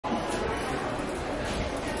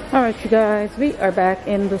Alright you guys, we are back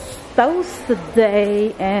in the stores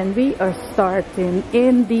today and we are starting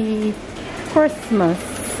in the Christmas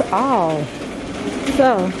aisle.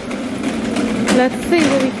 So let's see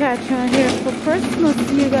what we catch on here for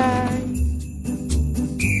Christmas, you guys.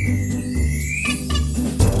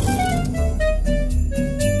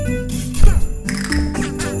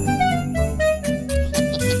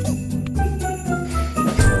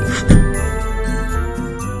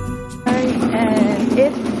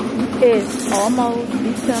 It's almost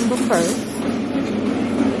December 1st,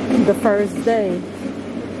 the first day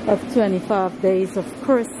of 25 days of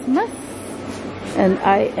Christmas, and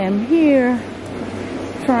I am here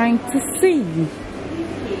trying to see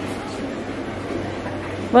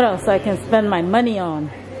what else I can spend my money on.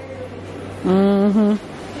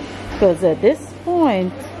 Because at this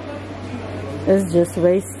point, it's just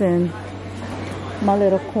wasting my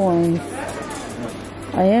little coins.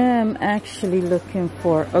 I am actually looking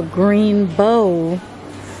for a green bow.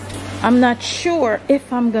 I'm not sure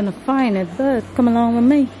if I'm gonna find it, but come along with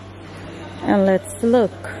me and let's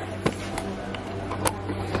look.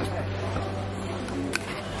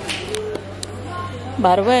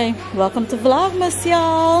 By the way, welcome to Vlogmas,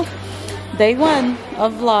 y'all. Day 1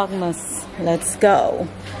 of Vlogmas. Let's go.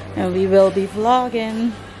 And we will be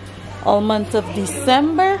vlogging all month of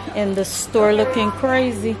December in the store looking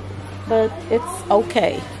crazy. But it's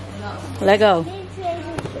okay. Let go.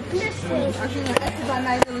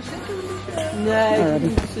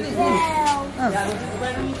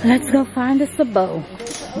 Let's go find us a bow,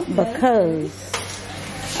 because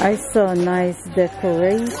I saw a nice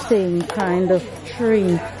decorating kind of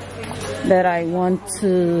tree that I want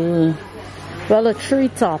to, well, a tree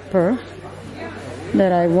topper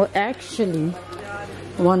that I actually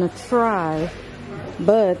want to try.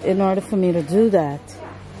 But in order for me to do that,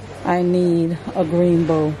 I need a green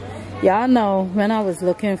bow. Y'all know when I was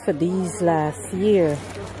looking for these last year,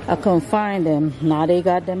 I couldn't find them. Now they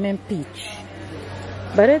got them in peach.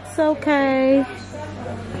 But it's okay.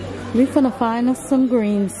 We're gonna find us some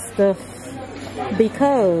green stuff,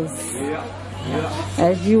 because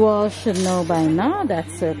as you all should know by now,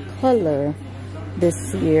 that's a color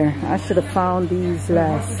this year. I should have found these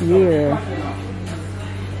last year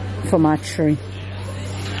for my tree,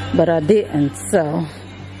 but I didn't. So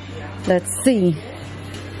let's see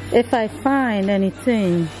if I find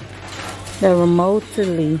anything that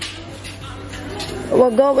remotely will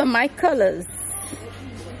go with my colors.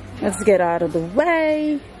 Let's get out of the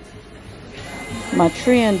way. My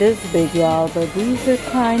tree ain't this big, y'all, but these are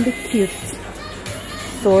kind of cute.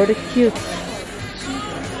 Sort of cute.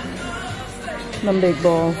 Them big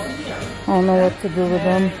balls. I don't know what to do with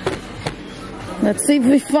them. Let's see if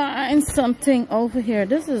we find something over here.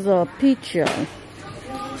 This is a peach, y'all.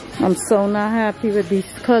 I'm so not happy with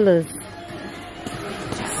these colors.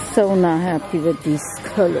 So not happy with these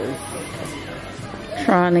colors.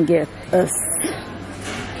 Trying to get us.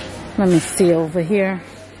 Let me see over here.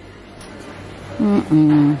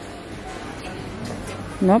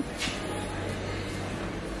 Nope.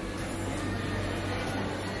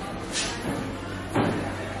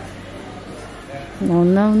 No,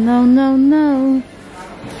 no, no, no, no.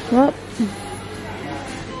 Well,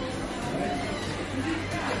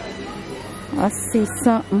 I see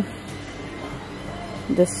something.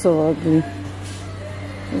 That's so ugly.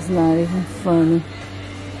 It's not even funny.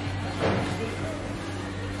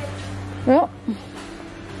 Well,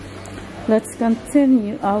 let's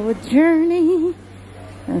continue our journey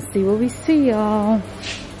and see what we see, y'all.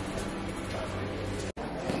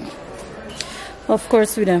 Of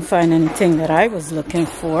course, we didn't find anything that I was looking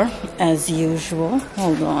for, as usual.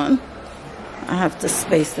 Hold on. I have to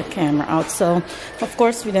space the camera out. So, of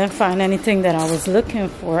course, we didn't find anything that I was looking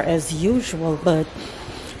for as usual, but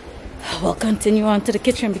we'll continue on to the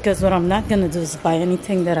kitchen, because what I'm not going to do is buy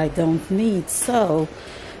anything that I don't need. So,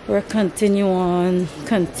 we're continuing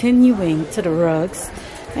to the rugs,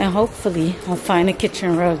 and hopefully I'll find the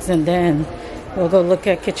kitchen rugs, and then we'll go look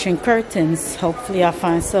at kitchen curtains. Hopefully I'll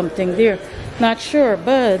find something there. Not sure,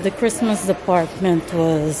 but the Christmas department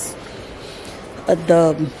was a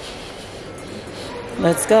dub.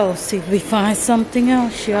 Let's go see if we find something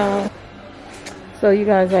else, y'all. So you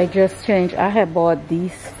guys, I just changed. I had bought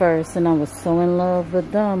these first and I was so in love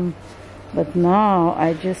with them, but now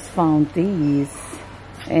I just found these,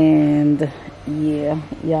 and yeah,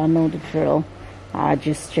 y'all know the drill. I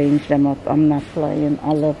just changed them up. I'm not playing.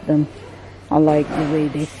 I love them. I like the way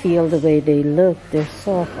they feel, the way they look. They're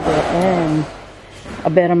softer and a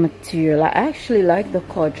better material. I actually like the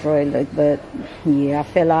corduroy look, but yeah, I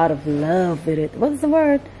fell out of love with it. What's the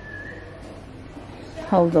word?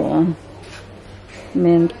 Hold on.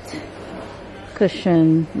 Mint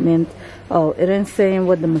cushionment. Oh, it ain't saying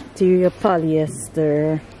what the material,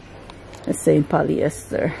 polyester. It's saying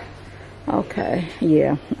polyester. Okay,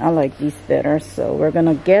 yeah, I like these better, so we're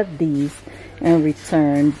gonna get these and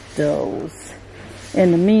return those.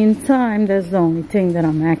 In the meantime, that's the only thing that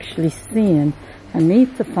I'm actually seeing. I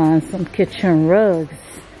need to find some kitchen rugs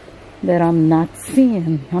that I'm not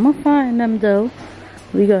seeing. I'm gonna find them though.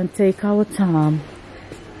 We're gonna take our time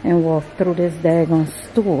and walk through this daggone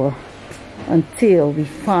store until we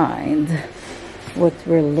find what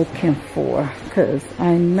we're looking for, because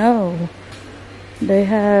I know they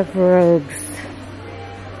have rugs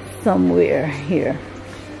somewhere here.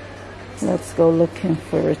 Let's go looking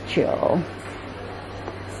for it, y'all.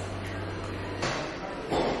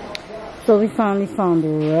 So we finally found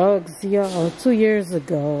the rugs, y'all. 2 years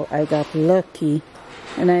ago, I got lucky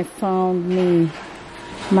and I found me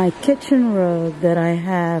my kitchen rug that I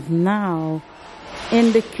have now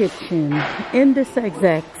in the kitchen, in this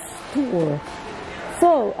exact store.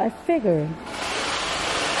 So I figured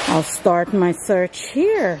I'll start my search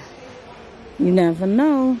here. You never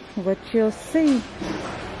know what you'll see.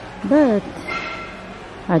 But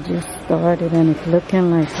I just started and it's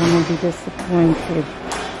looking like I'm gonna be disappointed.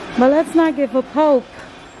 But let's not give up hope.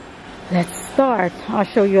 Let's start. I'll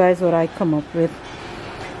show you guys what I come up with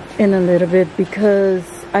in a little bit, because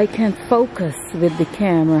I can't focus with the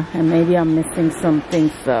camera and maybe I'm missing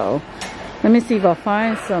something. So let me see if I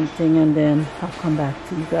find something and then I'll come back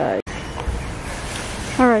to you guys.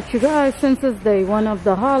 Alright, you guys, since it's day one of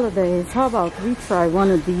the holidays, how about we try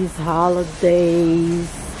one of these holidays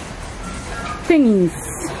things?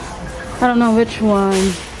 I don't know which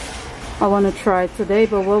one I want to try today,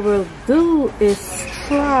 but what we'll do is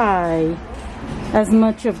try as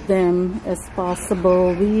much of them as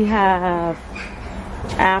possible. We have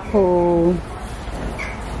apple.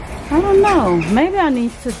 I don't know, maybe I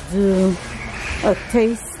need to do a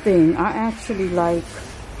tasting. I actually like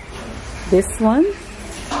this one,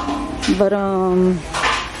 but the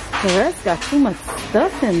rest got too much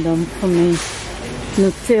stuff in them for me.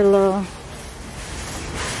 Nutella,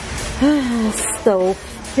 stove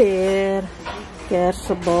pear,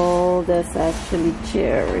 Kersenball, that's actually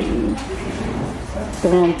cherry,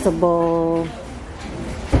 Krentenball,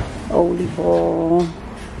 Olieball,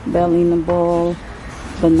 Berliner ball,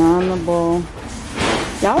 banana ball.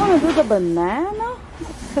 Y'all want to do the banana?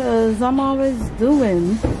 Because I'm always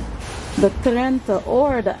doing the Krente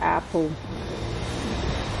or the apple.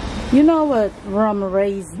 You know what? Rum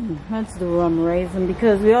raisin. Let's do rum raisin,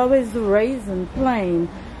 because we always do raisin plain.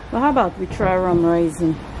 But how about we try rum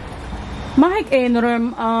raisin? Mag ik één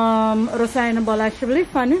rozijnenbal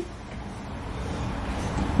alsjeblieft van u?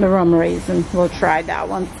 The rum raisin. We'll try that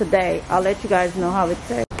one today. I'll let you guys know how it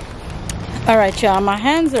tastes. Alright, y'all, my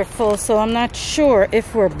hands are full, so I'm not sure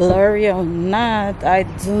if we're blurry or not. I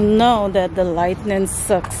do know that the lightning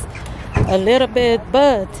sucks a little bit,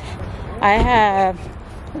 but I have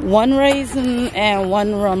one raisin and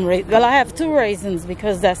one rum raisin. Well, I have two raisins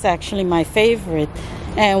because that's actually my favorite,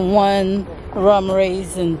 and one rum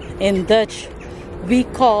raisin. In Dutch we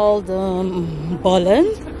call them bollen.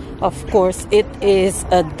 Of course, it is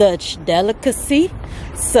a Dutch delicacy.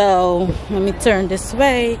 So let me turn this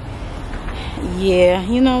way. Yeah,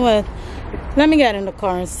 you know what? Let me get in the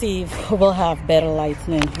car and see if we'll have better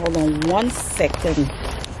lightning. Hold on 1 second.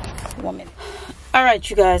 1 minute. Alright,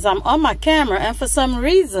 you guys, I'm on my camera, and for some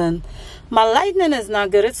reason my lightning is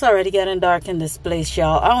not good. It's already getting dark in this place,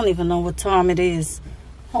 y'all. I don't even know what time it is.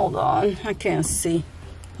 Hold on, I can't see.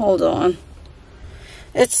 Hold on.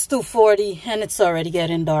 It's 2:40 and it's already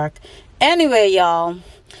getting dark. Anyway, y'all,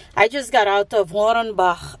 I just got out of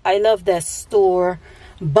Hornbach. I love that store,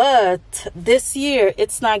 but this year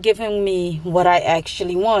it's not giving me what I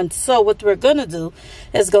actually want. So what we're gonna do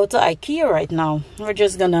is go to IKEA right now. We're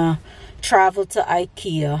just gonna travel to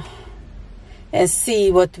IKEA and see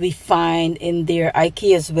what we find in there.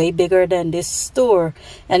 IKEA is way bigger than this store,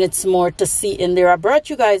 and it's more to see in there. I brought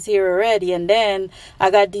you guys here already, and then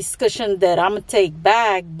I got discussion that I'm gonna take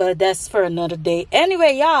back, but that's for another day.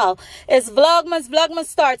 Anyway, y'all, it's Vlogmas. Vlogmas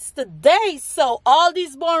starts today, so all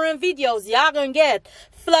these boring videos y'all gonna get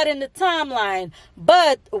flooding the timeline.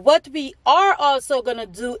 But what we are also gonna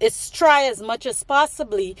do is try as much as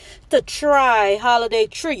possibly to try holiday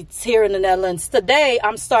treats here in the Netherlands. Today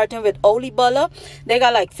I'm starting with oliebollen. They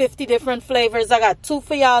got like 50 different flavors. I got 2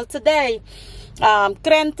 for y'all today,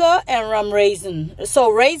 Krente and rum raisin.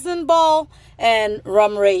 So raisin ball and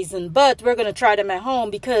rum raisin, but we're gonna try them at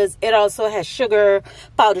home because it also has sugar,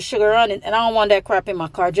 powdered sugar on it, and I don't want that crap in my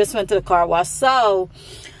car. Just went to the car wash. So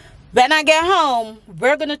When I get home,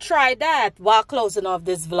 we're gonna try that while closing off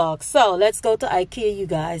this vlog. So let's go to IKEA, you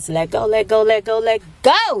guys. Let go, let go, let go, let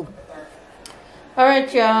go. All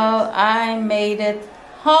right, y'all, I made it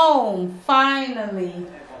home. Finally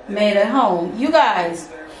made it home, you guys.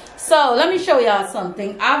 So let me show y'all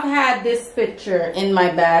something. I've had this picture in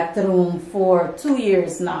my bathroom for 2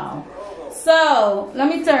 years now. So let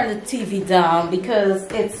me turn the TV down because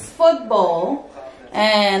it's football,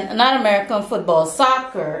 and not American football,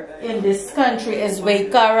 soccer in this country is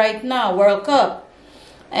WK right now, World Cup.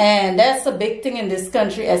 And that's a big thing in this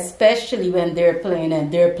country, especially when they're playing, and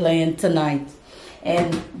they're playing tonight.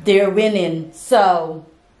 And they're winning. So,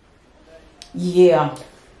 yeah.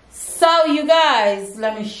 So, you guys,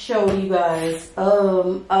 let me show you guys.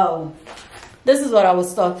 This is what I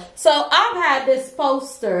was taught. So, I've had this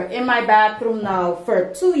poster in my bathroom now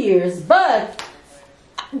for 2 years, but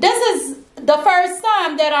this is the first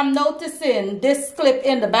time that I'm noticing this clip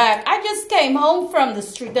in the back. I just came home from the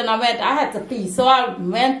street and I had to pee. So I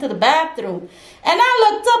went to the bathroom and I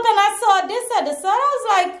looked up and I saw this at the side. I was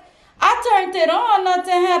like, I turned it on,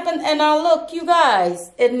 nothing happened. And I look, you guys,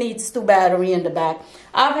 it needs 2 batteries in the back.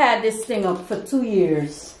 I've had this thing up for 2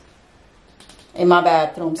 years in my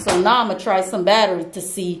bathroom. So now I'm going to try some battery to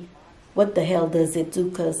see what the hell does it do,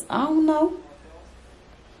 because I don't know.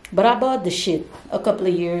 But I bought the shit a couple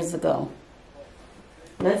of years ago.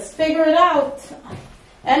 Let's figure it out.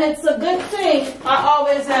 And it's a good thing. I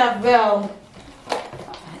always have, well,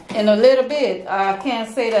 in a little bit. I can't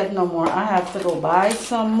say that no more. I have to go buy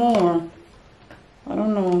some more. I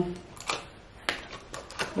don't know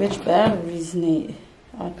which batteries need.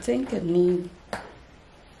 I think it need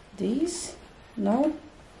these. No?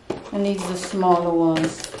 It needs the smaller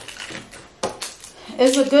ones.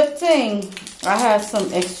 It's a good thing. I have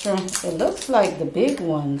some extra. It looks like the big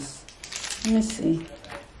ones. Let me see.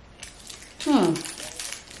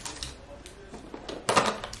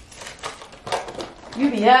 You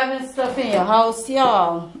be having stuff in your house,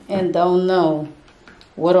 y'all, and don't know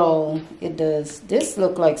what all it does. This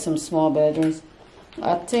look like some small batteries.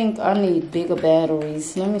 I think I need bigger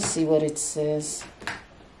batteries. Let me see what it says.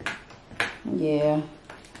 Yeah.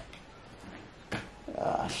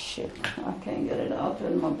 Ah, shit. I can't get it out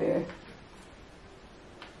with my bear.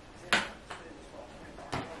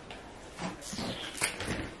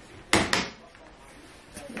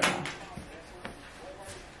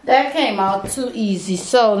 That came out too easy.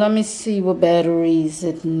 So let me see what batteries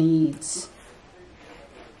it needs.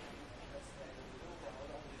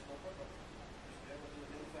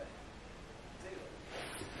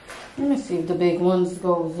 Let me see if the big ones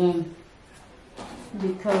goes in,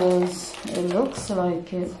 because it looks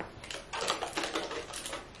like it.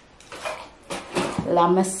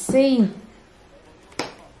 Let me see.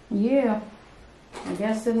 Yeah, I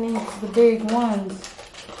guess it needs the big ones.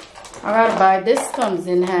 I gotta buy. This comes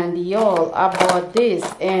in handy, y'all. I bought this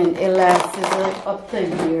and it lasts like up to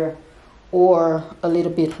a year or a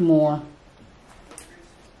little bit more.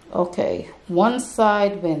 Okay, one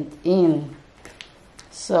side went in,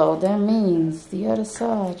 so that means the other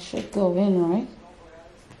side should go in, right?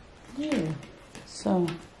 Yeah. So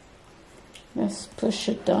let's push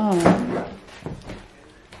it down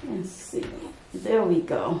and see. There we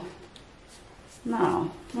go. Now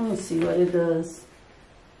let me see what it does.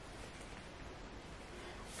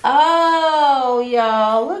 Oh,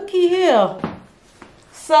 y'all, looky here.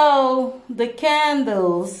 So the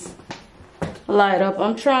candles light up.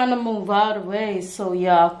 I'm trying to move out of the way so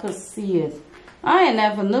y'all could see it. I ain't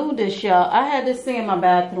never knew this, y'all. I had this thing in my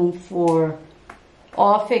bathroom for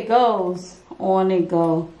off it goes, on it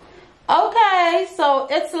go. Okay, so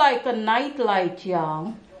it's like a night light,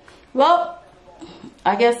 y'all. Well,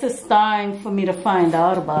 I guess it's time for me to find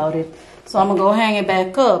out about it. So I'm gonna go hang it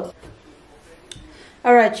back up.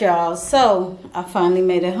 All right, y'all, so I finally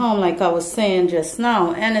made it home, like I was saying just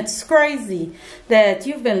now. And it's crazy that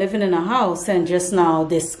you've been living in a house and just now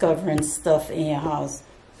discovering stuff in your house.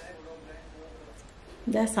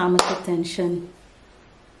 That's how much attention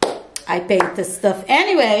I paid to stuff.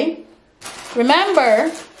 Anyway,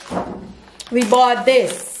 remember, we bought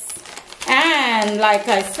this. And like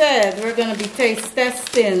I said, we're going to be taste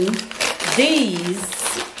testing these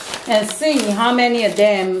and see how many of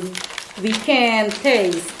them we can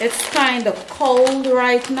taste. It's kind of cold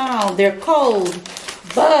right now. They're cold,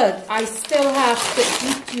 but I still have to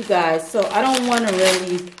eat, you guys. So I don't want to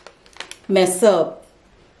really mess up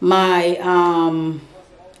my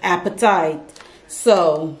appetite.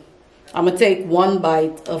 So I'm going to take one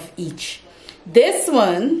bite of each. This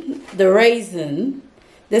one, the raisin,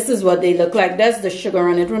 this is what they look like. That's the sugar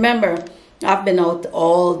on it. Remember, I've been out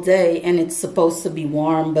all day and it's supposed to be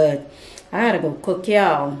warm, but I gotta go cook,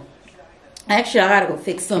 y'all. Actually, I gotta go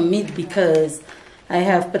fix some meat because I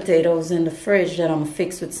have potatoes in the fridge that I'm gonna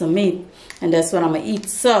fix with some meat, and that's what I'm gonna eat.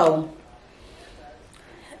 So,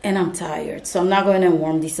 and I'm tired, so I'm not going to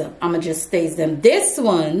warm these up. I'm gonna just taste them. This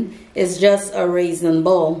one is just a raisin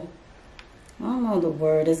bowl. I don't know the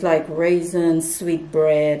word. It's like raisin sweet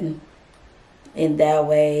bread in that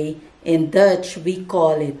way. In Dutch, we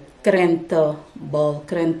call it krente ball,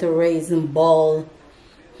 krente raisin ball.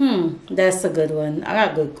 That's a good one.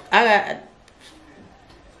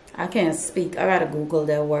 I can't speak. I gotta Google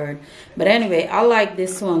that word. But anyway, I like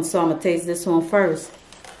this one, so I'm gonna taste this one first.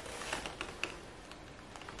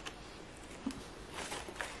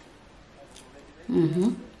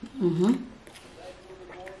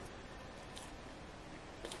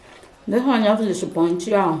 This one just disappoints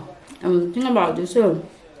y'all. I'm thinking about this too.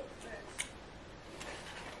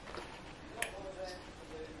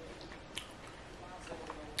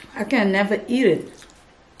 I can never eat it.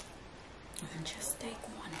 Just take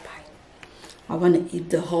one bite. I want to eat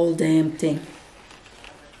the whole damn thing.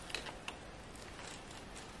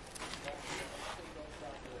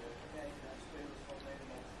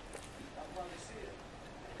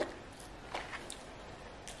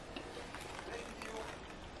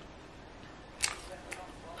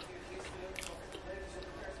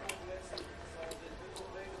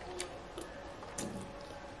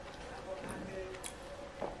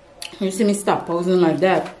 You see me stop posing like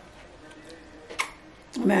that.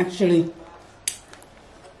 I'm actually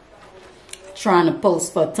trying to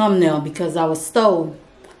post for a thumbnail because I was told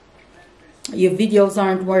your videos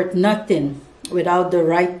aren't worth nothing without the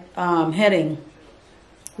right heading.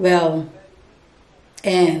 Well,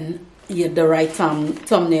 and the right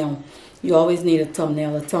thumbnail. You always need a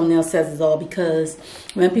thumbnail. A thumbnail says it all, because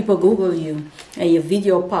when people Google you and your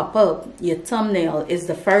video pop up, your thumbnail is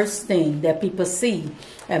the first thing that people see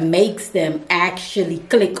and makes them actually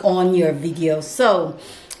click on your video. So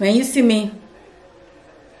when you see me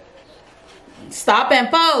stop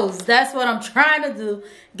and pose, that's what I'm trying to do.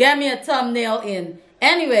 Get me a thumbnail in.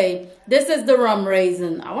 Anyway, this is the rum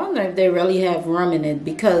raisin. I wonder if they really have rum in it,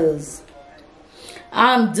 because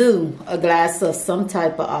I'm due a glass of some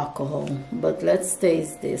type of alcohol. But let's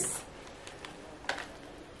taste this.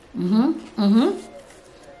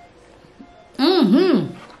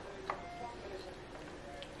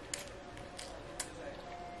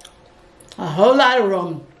 A whole lot of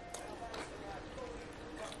rum.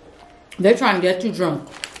 They're trying to get you drunk.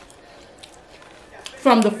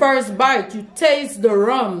 From the first bite, you taste the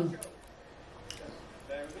rum.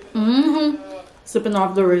 Sipping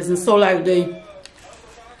off the raisin, so like they.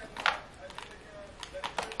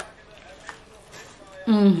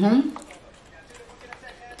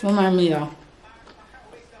 Remind me, y'all.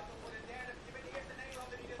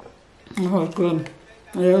 Oh, it's good.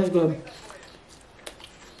 It is good.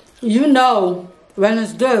 You know when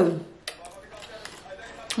it's good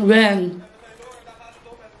when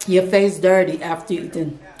your face dirty after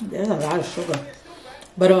eating. There's a lot of sugar,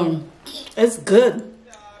 but it's good.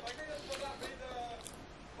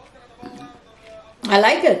 I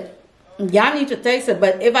like it. Y'all need to taste it.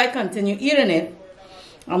 But if I continue eating it,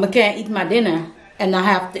 I can't eat my dinner and I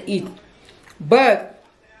have to eat. But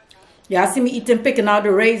y'all see me eating, picking out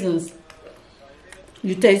the raisins.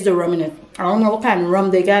 You taste the rum in it. I don't know what kind of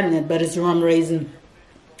rum they got in it, but it's rum raisin.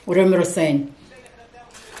 Whatever they're saying.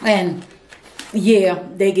 And yeah,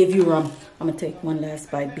 they give you rum. I'm gonna take one last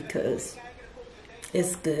bite because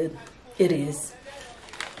it's good. It is.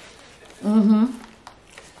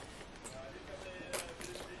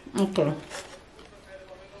 Okay.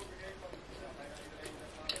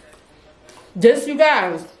 Just you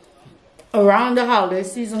guys, around the holiday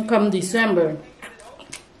season come December,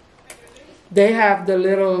 they have the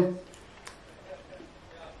little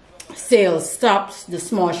sales stops, the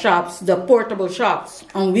small shops, the portable shops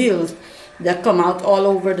on wheels that come out all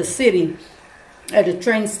over the city, at the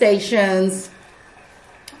train stations,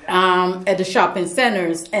 at the shopping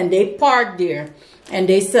centers, and they park there and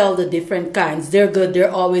they sell the different kinds. They're good.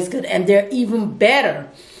 They're always good, and they're even better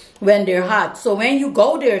when they're hot. So when you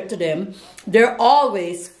go there to them, they're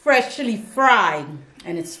always freshly fried,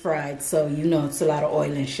 and it's fried, so you know it's a lot of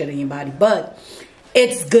oil and shit in your body, but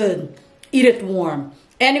it's good. Eat it warm.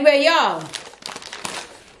 Anyway, y'all,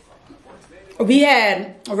 we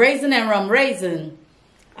had raisin and rum raisin.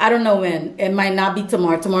 I don't know when. It might not be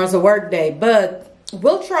tomorrow. Tomorrow's a work day, but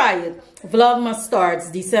we'll try it. Vlogmas starts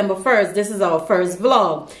December 1st. This is our first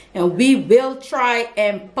vlog, and we will try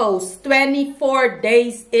and post 24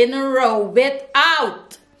 days in a row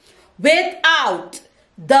without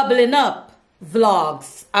doubling up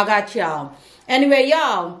vlogs. I got y'all. Anyway,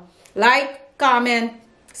 y'all, like, comment,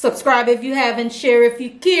 Subscribe if you haven't, share if you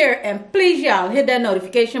care, and please y'all hit that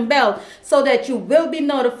notification bell so that you will be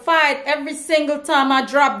notified every single time I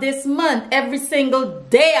drop this month, every single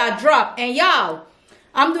day I drop. And y'all,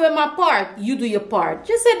 I'm doing my part, you do your part.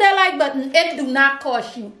 Just hit that like button. It do not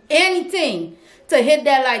cost you anything to hit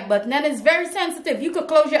that like button, and it's very sensitive. You could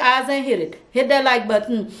close your eyes and hit it. Hit that like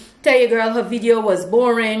button. Tell your girl her video was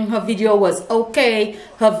boring, her video was okay,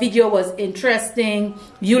 her video was interesting,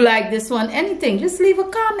 you like this one, anything, just leave a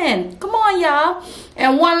comment. Come on, y'all.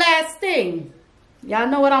 And one last thing, y'all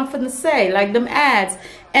know what I'm finna say, like them ads.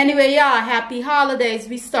 Anyway, y'all, happy holidays.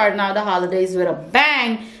 We starting out the holidays with a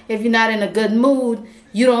bang. If you're not in a good mood,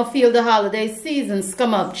 you don't feel the holiday seasons,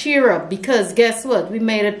 come up, cheer up, because guess what? We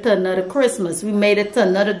made it to another Christmas. We made it to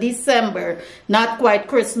another December. Not quite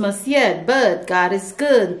Christmas yet, but God is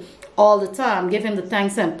good all the time. Give him the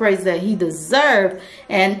thanks and praise that he deserves.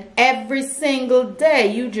 And every single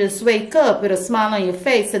day, you just wake up with a smile on your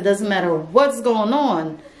face. It doesn't matter what's going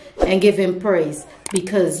on, and give him praise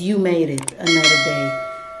because you made it another day.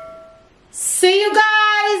 See you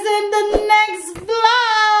guys in the next vlog.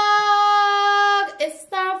 It's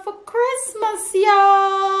time for Christmas,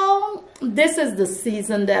 y'all. This is the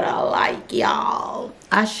season that I like, y'all.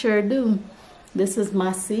 I sure do. This is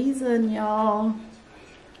my season, y'all.